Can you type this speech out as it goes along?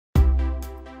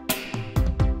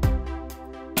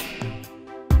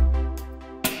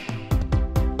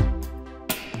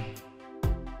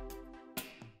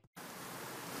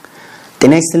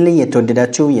ጤና ይስጥልኝ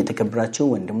የተወደዳችሁ የተከበራችሁ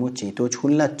ወንድሞች እህቶች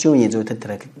ሁላችሁ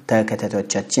የዘወትር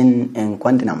ተከታታዮቻችን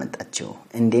እንኳን ደህና መጣችሁ።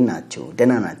 እንዴት ናችሁ?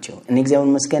 ደህና ናችሁ? እኔ እግዚአብሔር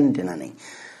ይመስገን ደህና ነኝ።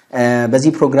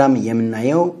 በዚህ ፕሮግራም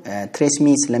የምናየው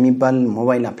TraceMe ስለሚባል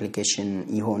ሞባይል አፕሊኬሽን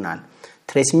ይሆናል።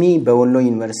 TraceMe በወሎ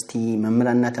ዩኒቨርሲቲ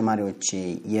መምህራንና ተማሪዎች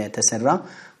የተሰራ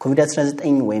ኮቪድ-19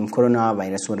 ወይም ኮሮና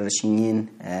ቫይረስ ወረርሽኝን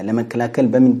ለመከላከል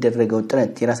በሚደረገው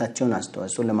ጥረት የራሳቸውን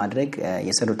አስተዋጽኦ ለማድረግ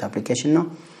የሰሩት አፕሊኬሽን ነው።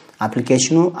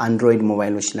 አፕሊኬሽኑ አንድሮይድ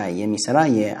ሞባይሎች ላይ የሚሰራ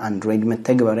የአንድሮይድ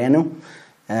መተግበሪያ ነው።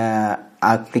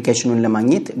 አፕሊኬሽኑን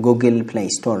ለማግኘት ጉግል ፕሌይ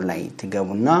ስቶር ላይ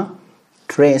ትገቡና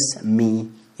TraceMe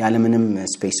ያለምንም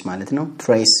ስፔስ ማለት ነው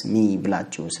TraceMe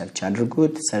ብላችሁ ሰርች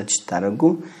አድርጉት። ሰርች ታደርጉ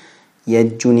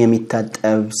የእጁን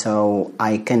የሚታጠብ ሰው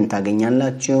አይከን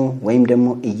ታገኛላችሁ ወይም ደግሞ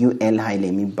UL ኃይል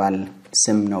የሚባል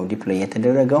ስም ነው ዲፕሎይ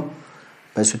የተደረገው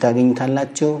በሱ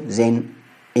ታገኙታላችሁ። ዜን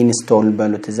ኢንስቶል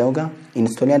በሉት እዛው ጋር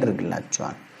ኢንስቶል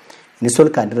ያደርግላችኋል። ኢንስቶል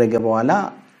ካደረገ በኋላ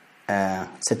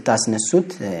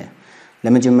ስታስነሱት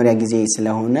ለመጀመሪያ ጊዜ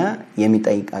ስለሆነ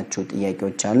የሚጠይቃችሁ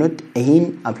ጥያቄዎች አሉት። ይሄን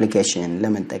አፕሊኬሽን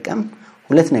ለመጠቀም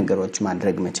ሁለት ነገሮች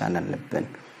ማድረግ መቻል አለብን።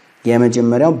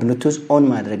 የመጀመሪያው ብሉቱዝ ኦን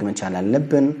ማድረግ መቻል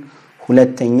አለብን።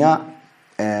 ሁለተኛ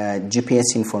GPS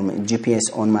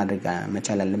ኦን ማድረግ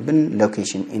መቻል አለብን።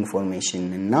 ሎኬሽን ኢንፎርሜሽን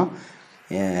እና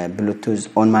ብሉቱዝ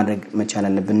ኦን ማድረግ መቻል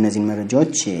አለብን። እነዚህ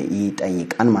መረጃዎች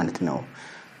ይጠይቃል ማለት ነው።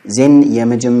 ዜን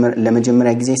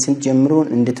ለመጀመሪያ ጊዜ ስትጀምሩ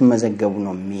እንድትመዘገቡ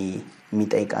ነው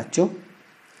የሚጠይቃችሁ።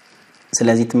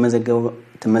 ስለዚህ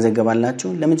ትመዘገባላችሁ።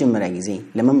 ለመጀመሪያ ጊዜ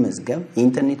ለመመዝገብ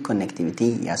የኢንተርኔት ኮኔክቲቪቲ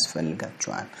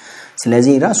ያስፈልጋችኋል።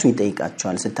 ስለዚህ ራሱ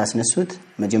ይጠይቃችኋል። ስታስነሱት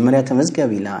መጀመሪያ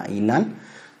ተመዝገብ ይላል።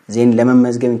 ዜን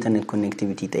ለመመዝገብ ኢንተርኔት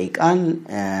ኮኔክቲቪቲ ይጠይቃል።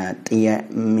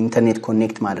 ኢንተርኔት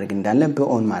ኮኔክት ማድረግ እንዳለብህ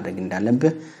ኦን ማድረግ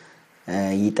እንዳለብህ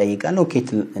ይጠይቃል። ኦኬ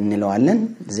እንለዋለን።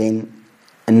 ዜን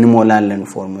እንሞላለን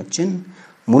ፎርሞችን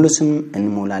ሙሉ ስም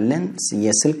እንሞላለን፣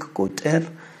 የስልክ ቁጥር፣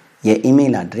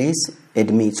 የኢሜል አድሬስ፣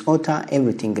 እድሜ፣ ጾታ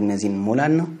ኤቭሪቲንግ እነዚህን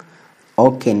ሞላን ነው።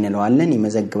 ኦኬ እንለዋለን።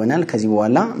 ይመዘግበናል። ከዚህ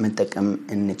በኋላ መጠቀም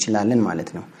እንችላለን ማለት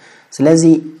ነው።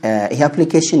 ስለዚህ ይሄ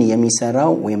አፕሊኬሽን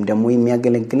የሚሰራው ወይም ደግሞ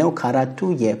የሚያገለግለው ከአራቱ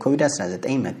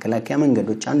የኮቪድ-19 መከላከያ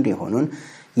መንገዶች አንዱ የሆነውን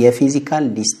የፊዚካል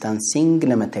ዲስታንሲንግ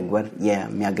ለመተግበር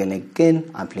የሚያገለግል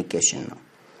አፕሊኬሽን ነው።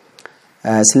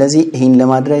 ስለዚህ ይሄን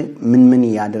ለማድረግ ምን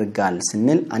ያደርጋል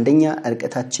ስንል አንደኛ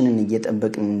እርቀታችንን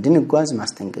እየጠበቅን እንድንጓዝ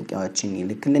ማስጠንቀቂያዎችን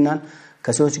ይልክልናል።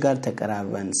 ከሰዎች ጋር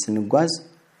ተቀራርበን ስንጓዝ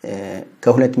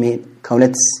ከ2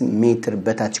 ሜትር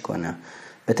በታች ከሆነ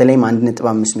በተለይም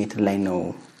 1.5 ሜትር ላይ ነው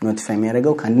ኖቲፋይ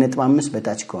የሚያደርገው። ከ1.5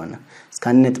 በታች ከሆነ እስከ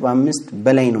 1.5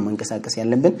 በላይ ነው መንቀሳቀስ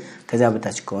ያለብን። ከዛ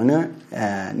በታች ከሆነ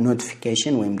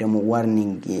ኖቲፊኬሽን ወይም ደግሞ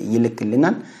ዋርኒንግ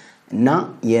ይልክልናል እና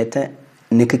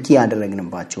ንክኪ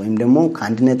ያደረግንባቸው ወይም ደግሞ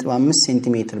ከ1.5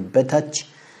 ሴንቲሜትር በታች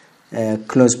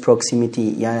ክሎዝ ፕሮክሲሚቲ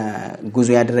ጉዞ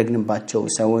ያደረግንባቸው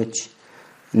ሰዎች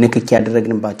ንክኪ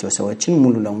ያደረግንባቸው ሰዎችን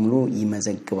ሙሉ ለሙሉ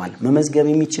ይመዘግባል። መመዝገብ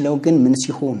የሚችለው ግን ምን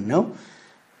ሲሆን ነው?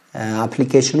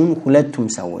 አፕሊኬሽኑን ሁለቱም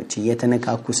ሰዎች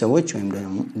የተነካኩ ሰዎች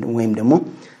ወይም ደግሞ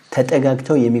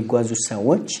ተጠጋግተው የሚጓዙ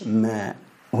ሰዎች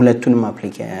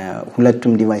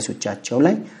ሁለቱም ዲቫይሶቻቸው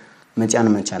ላይ መጫን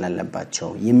መቻል አለባቸው።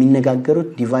 የሚነጋገሩት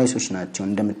ዲቫይሶች ናቸው።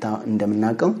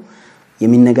 እንደምናውቀው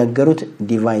የሚነጋገሩት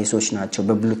ዲቫይሶች ናቸው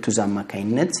በብሉቱዝ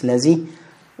አማካኝነት። ስለዚህ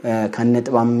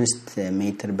ከ1.5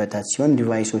 ሜትር በታች ሲሆን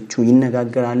ዲቫይሶቹ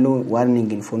ይነጋገራሉ፣ ዋርኒንግ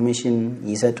ኢንፎርሜሽን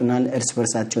ይሰጡናል፣ እርስ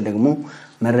በርሳቸው ደግሞ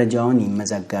መረጃውን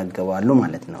ይመዘጋገባሉ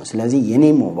ማለት ነው። ስለዚህ የኔ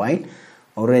ሞባይል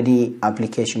ኦሬዲ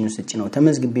አፕሊኬሽኑን ስጭነው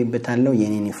ተመዝግቤበታለሁ፣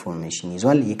 የኔን ኢንፎርሜሽን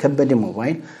ይዟል። የከበደ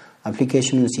ሞባይል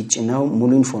አፕሊኬሽኑን ሲጭነው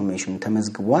ሙሉ ኢንፎርሜሽን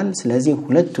ተመዝግቧል። ስለዚህ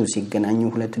ሁለቱ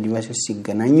ዲቫይሶች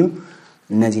ሲገናኙ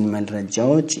እነዚህን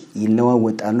መረጃዎች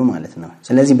ይለዋወጣሉ ማለት ነው።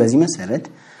 ስለዚህ በዚህ መሰረት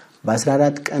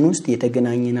በ14 ቀን ውስጥ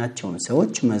የተገናኘናቸውን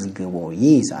ሰዎች መዝግቦ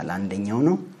ይይዛል። አንደኛው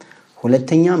ነው።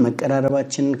 ሁለተኛ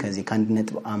መቀራረባችን ከዚህ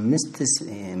ከ1.5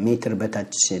 ሜትር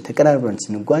በታች ተቀራርበን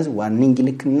ስንጓዝ ዋርኒንግ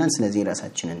ይልክልናል። ስለዚህ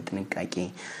ራሳችንን ጥንቃቄ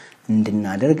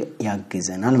እንድናደርግ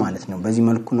ያግዘናል ማለት ነው። በዚህ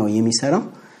መልኩ ነው የሚሰራው።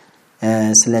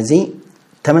 ስለዚህ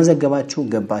ተመዘገባችሁ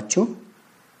ገባችሁ።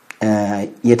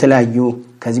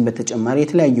 ከዚህ በተጨማሪ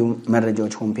የተለያዩ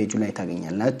መረጃዎች ሆም ፔጁ ላይ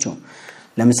ታገኛላችሁ።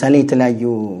 ለምሳሌ የተለያዩ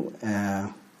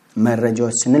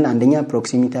መረጃዎች ስንል አንደኛ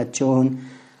ፕሮክሲሚቲያቸውን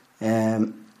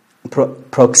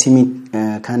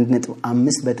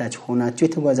ከ1.5 በታች ሆናችሁ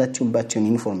የተጓዛችሁባቸውን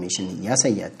ኢንፎርሜሽን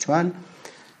ያሳያችኋል።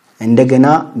 እንደገና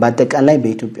በአጠቃላይ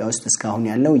በኢትዮጵያ ውስጥ እስካሁን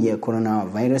ያለው የኮሮና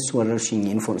ቫይረስ ወረርሽኝ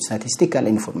ስታቲስቲካል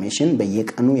ኢንፎርሜሽን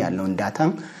በየቀኑ ያለውን ዳታ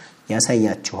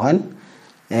ያሳያችኋል።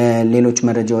 ሌሎች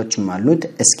መረጃዎችም አሉት።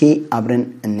 እስኪ አብረን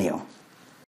እንየው።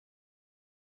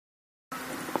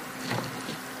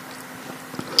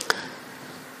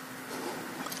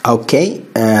 ኦኬ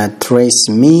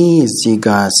ትሬስሚ እዚህ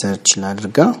ጋር ሰርች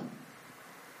ላድርጋ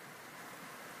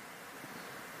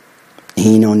ይሄ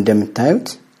ነው እንደምታዩት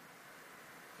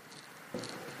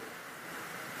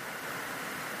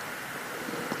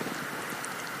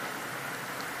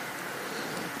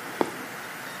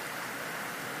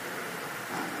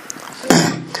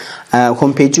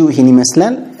ሆም ፔጁ ይሄን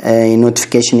ይመስላል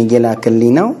ኖቲፊኬሽን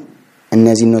ይገላክልኝ ነው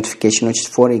እነዚህ ኖቲፊኬሽኖች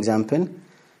ፎር ኤግዛምፕል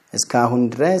እስካሁን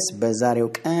ድረስ በዛሬው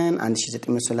ቀን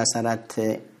 1934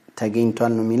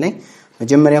 ተገኝቷል ነው የሚለኝ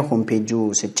መጀመሪያ ሆም ፔጁ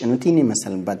ስጭኑት ይሄን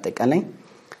ይመስላል በአጠቃላይ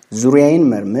ዙሪያዬን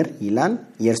መርምር ይላል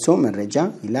የርሶ መረጃ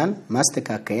ይላል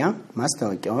ማስተካከያ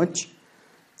ማስታወቂያዎች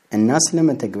እና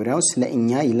ስለመተግበሪያው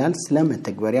ስለኛ ይላል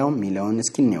ስለመተግበሪያው ሚለውን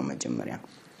እስኪ ነው መጀመሪያ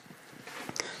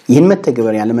ይህን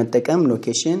መተግበሪያ ለመጠቀም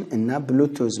ሎኬሽን እና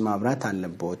ብሉቱዝ ማብራት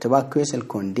አለበት ተባክዮ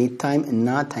ስልኮን ዴት ታይም እና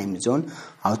ታይም ዞን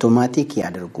አውቶማቲክ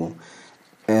ያድርጉ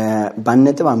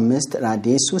ባነጥብ 5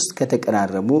 ራዲየስ ውስጥ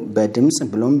ከተቀራረቡ በድምጽ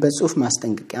ብሎም በጽሁፍ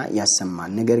ማስጠንቀቂያ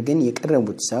ያሰማል ነገር ግን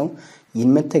የቀረቡት ሰው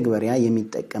ይህን መተግበሪያ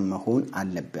የሚጠቀም መሆን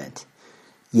አለበት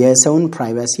የሰውን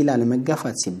ፕራይቬሲ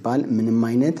ላለመጋፋት ሲባል ምንም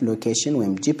አይነት ሎኬሽን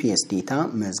ወይም ጂፒኤስ ዴታ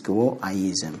መዝግቦ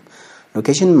አይይዝም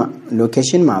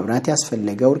ሎኬሽን ማብራት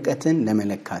ያስፈልገው ርቀትን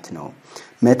ለመለካት ነው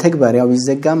መተግበሪያው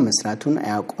ይዘጋም መስራቱን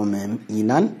አያቆምም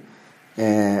ይላል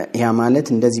ያ ማለት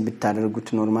እንደዚህ ብታደርጉት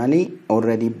ኖርማሊ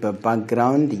ኦሬዲ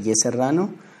በባክግራውንድ እየሰራ ነው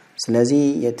ስለዚህ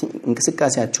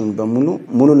እንቅስቃሴያችሁን በሙሉ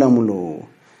ሙሉ ለሙሉ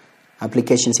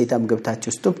አፕሊኬሽን ሴትአፕ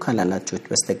ገብታችሁ ስቶፕ ካላላችሁት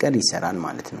በስተቀር ይሰራል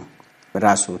ማለት ነው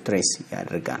ራሱ ትሬስ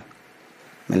ያደርጋል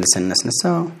መልሰን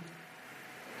ነስነሳው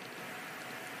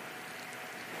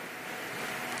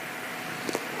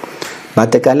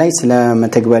በአጠቃላይ ስለ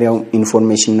መተግበሪያው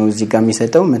ኢንፎርሜሽን ነው እዚህ ጋር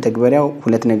የሚሰጠው መተግበሪያው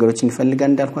ሁለት ነገሮችን ይፈልጋል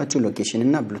እንዳልኳችሁ ሎኬሽን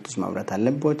እና ብሉቱዝ ማብራት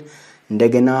አለበት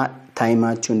እንደገና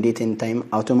ታይማችሁ እንዴት ኢን ታይም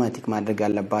አውቶማቲክ ማድረግ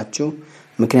አለባችሁ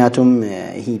ምክንያቱም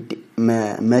ይሄ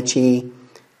መቼ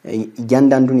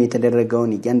እያንዳንዱን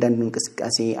የተደረገውን እያንዳንዱን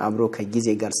እንቅስቃሴ አብሮ ከጊዜ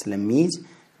ጋር ስለሚይዝ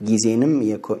ጊዜንም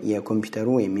የኮምፒውተሩ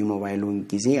ወይም የሞባይሉን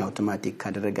ጊዜ አውቶማቲክ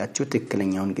ካደረጋችሁ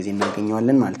ትክክለኛውን ጊዜ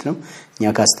እናገኘዋለን ማለት ነው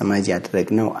እኛ ካስተማይዝ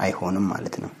ያደረግነው አይሆንም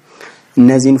ማለት ነው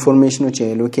እነዚህ ኢንፎርሜሽኖች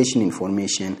የሎኬሽን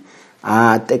ኢንፎርሜሽን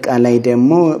አጠቃላይ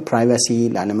ደግሞ ፕራይቬሲ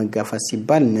ላለመጋፋት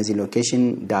ሲባል እነዚህ ሎኬሽን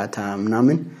ዳታ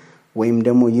ምናምን ወይም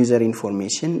ደግሞ ዩዘር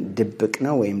ኢንፎርሜሽን ድብቅ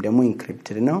ነው ወይም ደግሞ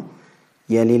ኢንክሪፕትድ ነው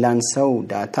የሌላን ሰው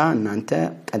ዳታ እናንተ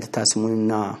ቀጥታ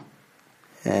ስሙንና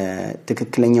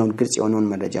ትክክለኛውን ግልጽ የሆነውን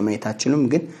መረጃ ማየት አትችሉም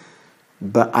ግን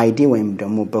በአይዲ ወይም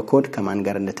ደግሞ በኮድ ከማን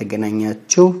ጋር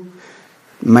እንደተገናኛችሁ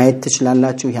ማየት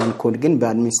ትችላላችሁ ያን ኮድ ግን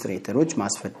በአድሚኒስትሬተሮች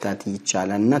ማስፈታት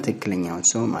ይቻላልና ትክክለኛውን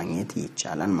ሰው ማግኘት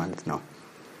ይቻላል ማለት ነው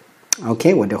ኦኬ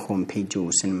ወደ ሆም ፔጁ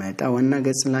ስንመጣ ዋና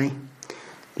ገጽ ላይ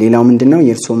ሌላው ምንድነው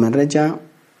የርሶ መረጃ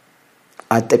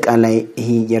አጠቃላይ ይሄ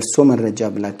የርሶ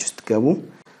መረጃ ብላችሁ ስትገቡ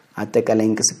አጠቃላይ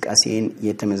እንቅስቃሴን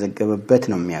የተመዘገበበት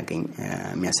ነው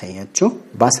የሚያሳያችሁ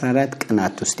በ14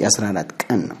 ቀናት ውስጥ የ14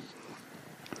 ቀን ነው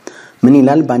ምን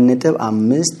ይላል ባነጥብ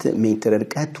 5 ሜትር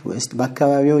ርቀት ውስጥ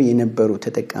በአካባቢው የነበሩ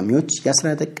ተጠቃሚዎች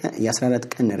የ14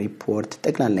 ቀን ሪፖርት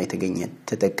ጠቅላላ የተገኘ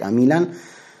ተጠቃሚ ይላል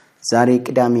ዛሬ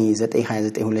ቅዳሜ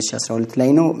 9/29/2012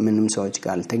 ላይ ነው ምንም ሰዎች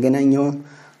ጋር አልተገናኘውም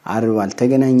አርብ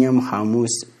አልተገናኘም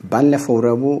ሐሙስ ባለፈው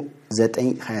ረቡዕ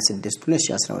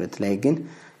 9/26/2012 ላይ ግን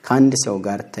ከአንድ ሰው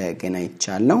ጋር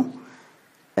ተገናኝቻለሁ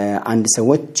አንድ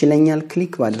ሰዎች ይለኛል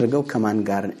ክሊክ ባድርገው ከማን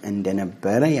ጋር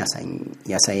እንደነበረ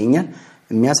ያሳየኛል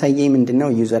የሚያሳየኝ ምንድነው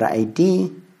ዩዘር አይዲ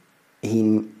ይሄን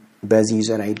በዚህ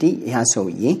ዩዘር አይዲ ያ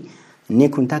ሰውዬ እኔ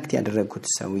ኮንታክት ያደረኩት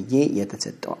ሰውዬ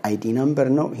የተሰጠው አይዲ ነምበር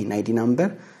ነው ይሄን አይዲ ነምበር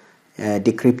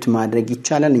ዲክሪፕት ማድረግ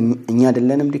ይቻላል እኛ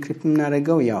አይደለንም ዲክሪፕት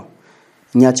እናደርገው ያው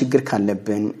እኛ ችግር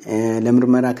ካለብን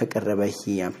ለምርመራ ከቀረበ ይሄ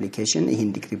አፕሊኬሽን ይሄን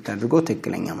ዲክሪፕት አድርጎ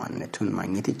ትክክለኛ ማንነቱን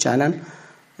ማግኘት ይቻላል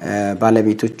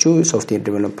ባለቤቶቹ ሶፍትዌር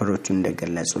ዲቨሎፐሮቹ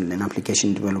እንደገለጹልን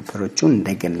አፕሊኬሽን ዲቨሎፐሮቹ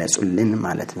እንደገለጹልን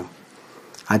ማለት ነው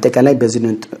አጠቃላይ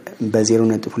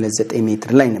በ0.29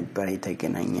 ሜትር ላይ ነበር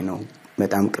የተገናኘ ነው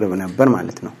በጣም ቅርብ ነበር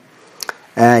ማለት ነው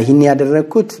ይሄን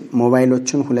ያደረኩት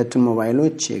ሞባይሎቹን ሁለቱን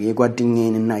ሞባይሎች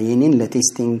የጓደኛዬንና የኔን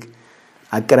ለቴስቲንግ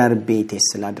አቀራርቤ ቴስት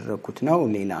ስላደረኩት ነው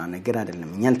ሌላ ነገር አይደለም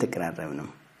እኛ አልተቀራረብንም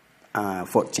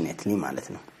fortunately ማለት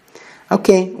ነው ኦኬ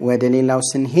ወደ ሌላው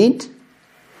ስንሄድ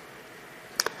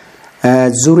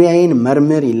ዙሪያዬን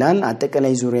መርምር ይላል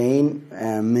አጠቃላይ ዙሪያዬን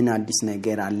ምን አዲስ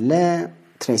ነገር አለ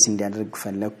ትሬስ እንዲያደርግ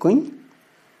ፈለኩኝ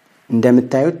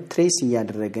እንደምታዩት ትሬስ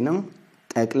እያደረገ ነው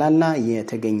ጠቅላላ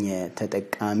የተገኘ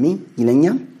ተጠቃሚ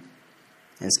ይለኛል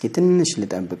እስኪ ትንሽ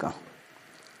ልጠብቀው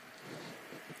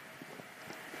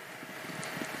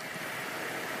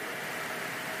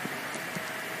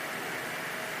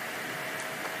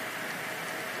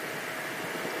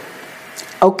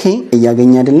ኦኬ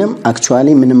ያገኝ አይደለም አክቹአሊ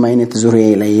ምንም አይነት ዙሪያ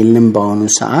ላይ የለም ባሁኑ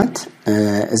ሰዓት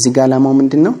እዚህ ጋር አላማው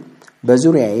ምንድነው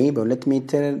በዙሪያዬ በ2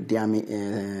 ሜትር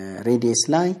ሬዲየስ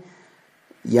ላይ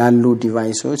ያሉ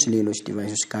ዲቫይሶች ሌሎች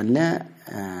ዲቫይሶች ካለ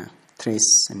ትሬስ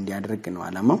እንዲያደርግ ነው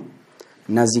አላማው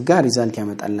እና እዚህ ጋር ሪዛልት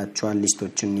ያመጣላችኋል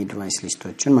ሊስቶችን የዲቫይስ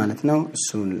ሊስቶችን ማለት ነው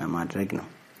እሱን ለማድረግ ነው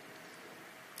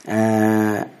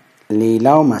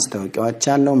ሌላው ማስተዋወቂያዎች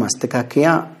አለው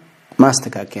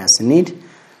ማስተካከያ ስንሄድ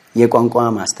የቋንቋ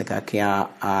ማስተካከያ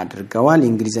አድርገዋል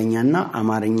እንግሊዘኛና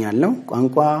አማርኛ አለው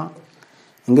ቋንቋ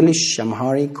እንግሊሽ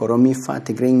አምሃሪክ ኦሮሚፋ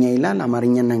ትግሬኛ ይላል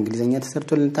አማርኛና እንግሊዘኛ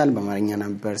ተሰርቶልታል በአማርኛ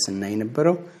ነበር ስናይ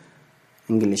ነበረው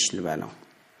እንግሊሽ ልበለው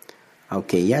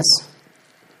ኦኬ ያስ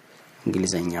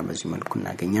እንግሊዘኛ በዚህ መልኩ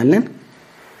እናገኛለን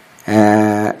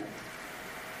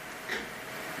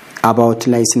about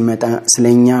ላይ ስንመጣ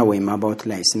ስለኛ ወይም about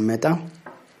ላይ ስንመጣ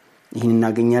ይሄን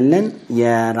እናገኛለን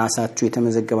የራሳችሁ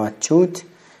የተመዘገባችሁት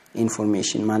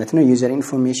ኢንፎርሜሽን ማለት ነው ዩዘር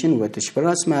ኢንፎርሜሽን ወጥሽ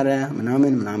በራስ ማረ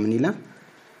ምናምን ይላል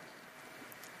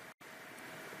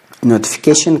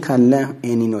ኖቲፊኬሽን ካለ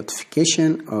any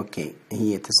notification ኦኬ ይሄ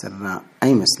የተሰራ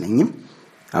አይመስለኝም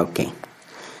ኦኬ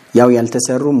ያው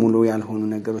ያልተሰሩ ሙሉ ያልሆኑ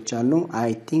ነገሮች አሉ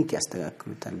አይ ቲንክ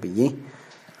ያስተካክሉታል ብዬ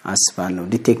አስባለሁ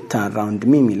ዲቴክት አራውንድ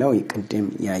ሚ ሚለው ይቀደም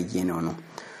ያየነው ነው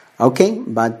ኦኬ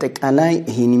በአጠቃላይ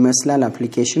ይሄን ይመስላል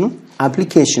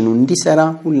አፕሊኬሽኑ እንዲሰራ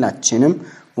ሁላችንም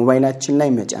ሞባይላችን ላይ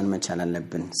መጫን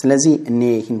አለብን ስለዚህ እኔ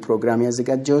ይሄን ፕሮግራም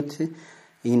ያዘጋጀሁት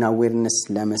ይሄን አዌርነስ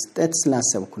ለመስጠት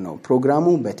ስላሰብኩ ነው ፕሮግራሙ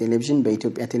በቴሌቪዥን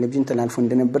በኢትዮጵያ ቴሌቪዥን ተላልፎ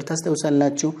እንደነበር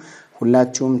ታስተውሳላችሁ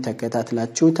ሁላችሁም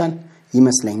ተከታትላችሁታል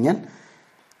ይመስለኛል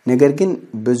ነገር ግን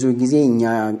ብዙ ጊዜ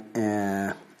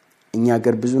እኛ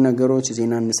ሀገር ብዙ ነገሮች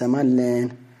ዜና እንሰማለን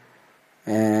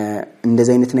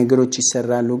እንደዚህ አይነት ነገሮች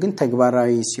ይሰራሉ ግን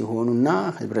ተግባራዊ ሲሆኑና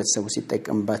ህብረተሰቡ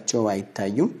ሲጠቀምባቸው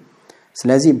አይታዩም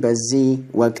ስለዚህ በዚህ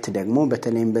ወቅት ደግሞ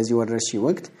በተለይም በዚህ ወረርሽኝ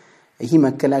ወቅት ይሄ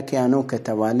መከላከያ ነው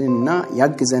ከተባለና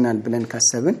ያግዘናል ብለን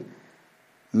ካሰብን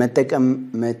መጠቀም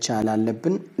መቻል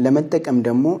አለብን ለመጠቀም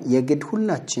ደግሞ የግድ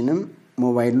ሁላችንም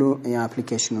ሞባይሉ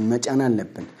የአፕሊኬሽኑን መጫን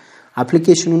አለብን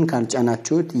አፕሊኬሽኑን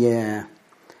ካልጫናችሁት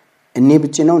እኔ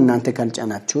ብቻ ነው እናንተ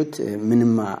ካልጫናችሁት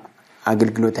ምንም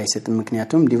አገልግሎት አይሰጥም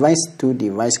ምክንያቱም ዲቫይስ ቱ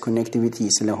ዲቫይስ ኮኔክቲቪቲ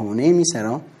ስለሆነ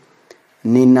የሚሰራው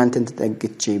እኔ እናንተን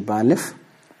ተጠግቼ ባለፍ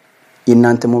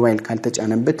የናንተ ሞባይል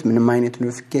ካልተጫነበት ምንም አይነት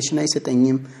ኖቲፊኬሽን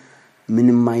አይሰጠኝም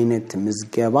ምንም አይነት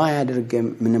ምዝገባ ያደርገም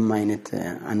ምንም አይነት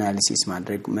አናሊሲስ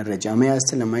ማድረግ መረጃ መያዝ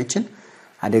ስለማይችል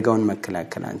አደጋውን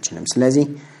መከላከል አንችልም ስለዚህ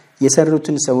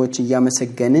የሰሩትን ሰዎች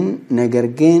ያመሰገንን ነገር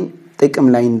ግን ጥቅም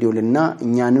ላይ እንዲውልና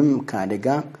እኛንም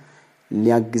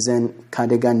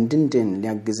ካደጋ እንድንድን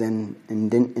ሊያግዘን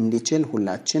እንዲችል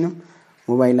ሁላችንም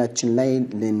ሞባይላችን ላይ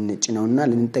ልንጭነውና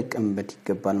ልንጠቀምበት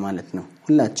ይገባል ማለት ነው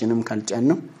ሁላችንም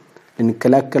ካልጫነው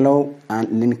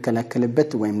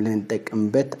ልንከላከልበት ወይም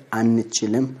ልንጠቀምበት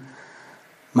አንችልም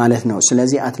ማለት ነው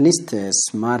ስለዚህ አትሊስት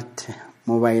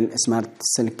ስማርት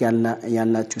ስልክ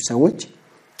ያላችሁ ሰዎች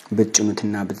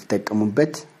ብትጭኑትና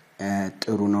ብትጠቀሙበት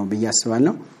ጥሩ ነው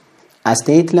በያስባለሁ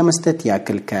አስተያየት ለመስጠት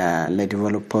ያክል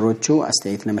ለዲቨሎፐሮቹ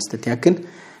አስተያየት ለመስጠት ያክል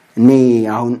እኔ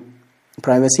አሁን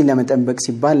ፕራይቬሲ ለመጠበቅ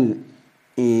ሲባል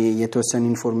የተወሰኑ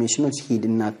ኢንፎርሜሽኖች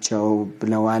ሂድናቸው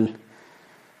ብለዋል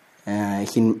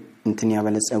ይሄን እንትን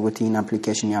ያበለጸጉት ይሄን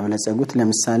አፕሊኬሽን ያበለጸጉት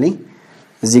ለምሳሌ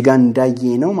እዚህ ጋር እንዳየ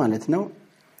ነው ማለት ነው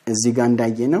እዚህ ጋር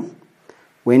እንዳየ ነው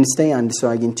ዌንስዴይ አንድ ሰው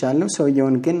አግኝቻለሁ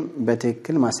ሰውየውን ግን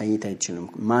በትክክል ማሳየት አይችልም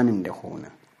ማን እንደሆነ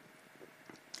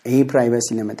ይሄ ፕራይቬሲ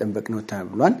ለመጠበቅ ነው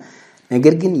ተብሏል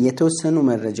ነገር ግን የተወሰኑ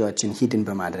መረጃዎችን ሂድን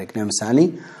በማድረግ ለምሳሌ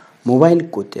ሞባይል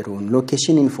ቁጥሩን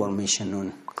ሎኬሽን ኢንፎርሜሽኑን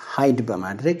ሃይድ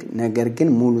በማድረግ ነገር ግን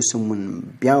ሙሉ ስሙን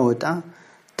ቢያወጣ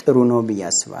ጥሩ ነው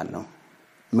በያስባለሁ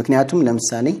ምክንያቱም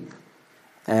ለምሳሌ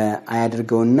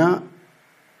አያድርገውና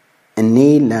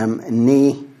እኔ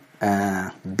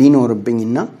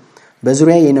ቢኖርብኝና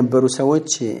በዙሪያ የነበሩ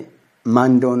ሰዎች ማን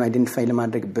እንደሆነ አይደንቲፋይ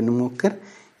ለማድረግ ብንሞክር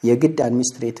የግድ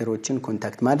አድሚኒስትሬተሮችን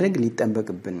ኮንታክት ማድረግ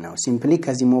ሊጠበቅብን ነው ሲምፕሊ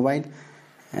ከዚህ ሞባይል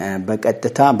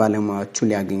በቀጥታ ባለሙያዎቹ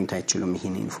ሊያገኙት አይችሉም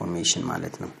ይሄን ኢንፎርሜሽን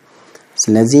ማለት ነው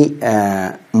ስለዚህ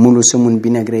ሙሉ ስሙን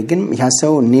ቢነግረኝ ግን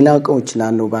ያሰው ኒላውቀው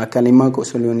ይችላል በአካል የማውቀው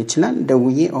ሰው ሊሆን ይችላል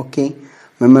ደውዬ ኦኬ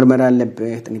መመርመር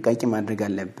አለበት ጥንቃቄ ማድረግ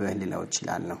አለበት ሊላው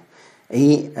ይችላል ይሄ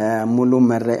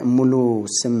ሙሉ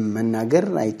ስም መናገር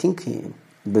አይ ቲንክ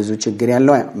ብዙ ችግር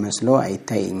ያለው መስሎ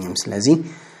አይታየኝም ስለዚህ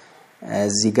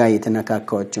እዚህ ጋር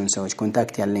የተነካካዎችን ሰዎች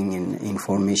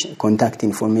ኮንታክት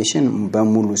ኢንፎርሜሽን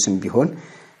በሙሉ ስም ቢሆን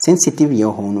ሴንሲቲቭ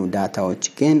የሆኑ ዳታዎች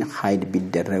ግን ሃይድ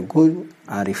ቢደረጉ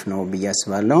አሪፍ ነው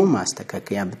በያስባለው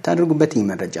ማስተካከያ ብታደርጉበት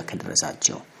ይመረጃ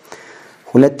ከደረሳቸው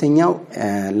ሁለተኛው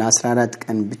ለ14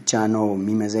 ቀን ብቻ ነው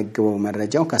የሚመዘግበው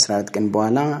መረጃው ከ14 ቀን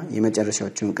በኋላ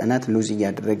የመጨረሻዎቹን ቀናት ሉዝ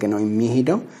ያደረገ ነው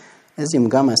የሚሄደው እዚህም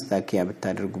ጋር ማስተካከያ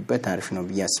ብታደርጉበት አሪፍ ነው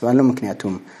ብያስባለሁ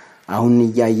ምክንያቱም አሁን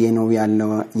ያየነው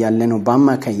ያለነው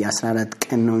በአማካይ 14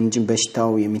 ቀን ነው እንጂ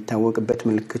በሽታው የሚታወቅበት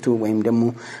ምልክቱ ወይም ደግሞ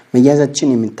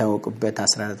መያዛችን የሚታወቅበት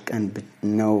 14 ቀን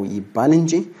ነው ይባል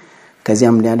እንጂ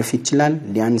ከዚያም ሊያልፍ ይችላል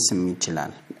ሊያንስም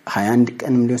ይችላል 21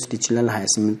 ቀንም ሊወስድ ይችላል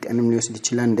 28 ቀንም ሊወስድ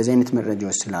ይችላል እንደዚህ አይነት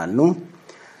መረጃዎች ስላሉ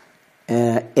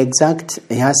ኤግዛክት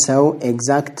ያሰው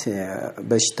ኤግዛክት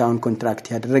በሽታውን ኮንትራክት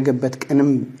ያደረገበት ቀንም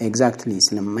ኤግዛክትሊ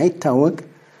ስለማይታወቅ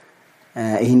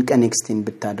ይህን ቀን ኤክስቴንድ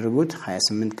ብታደርጉት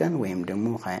 28 ቀን ወይም ደግሞ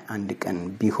 21 ቀን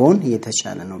ቢሆን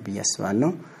የተሻለ ነው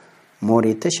ብያስባለሁ ሞር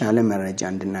የተሻለ መረጃ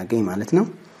እንድናገኝ ማለት ነው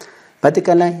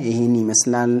በአጠቃላይ ይሄን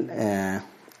ይመስላል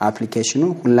አፕሊኬሽኑ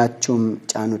ሁላችሁም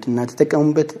ጫኑትና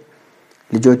ተጠቀሙበት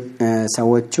ልጆች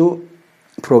ሰዎቹ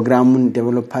ፕሮግራሙን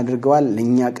ዴቨሎፕ አድርገዋል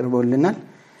ለኛ አቅርበውልናል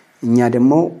እኛ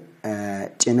ደግሞ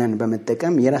ጭነን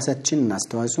በመጠቀም የራሳችንን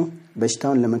አስተዋጽኦ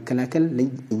በሽታውን ለመከላከል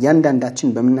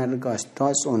እያንዳንዳችን በመናደርገው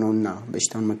አስተዋጽኦ ነውና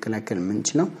በሽታውን መከላከል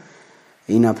ምንችለው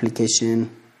ይህን አፕሊኬሽን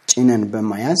ጭነን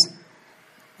በመያዝ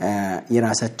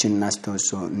የራሳችንን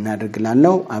አስተዋጽኦ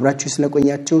እናደርግላለው አብራችሁ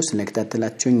ስለቆያችሁ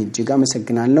ስለተከታተላችሁኝ እጅግ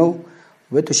አመሰግናለሁ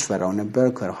ወጥሽ ፈራው ነበር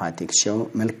ከሮሃ ቴክሾው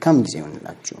መልካም ጊዜ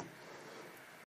ይሁንላችሁ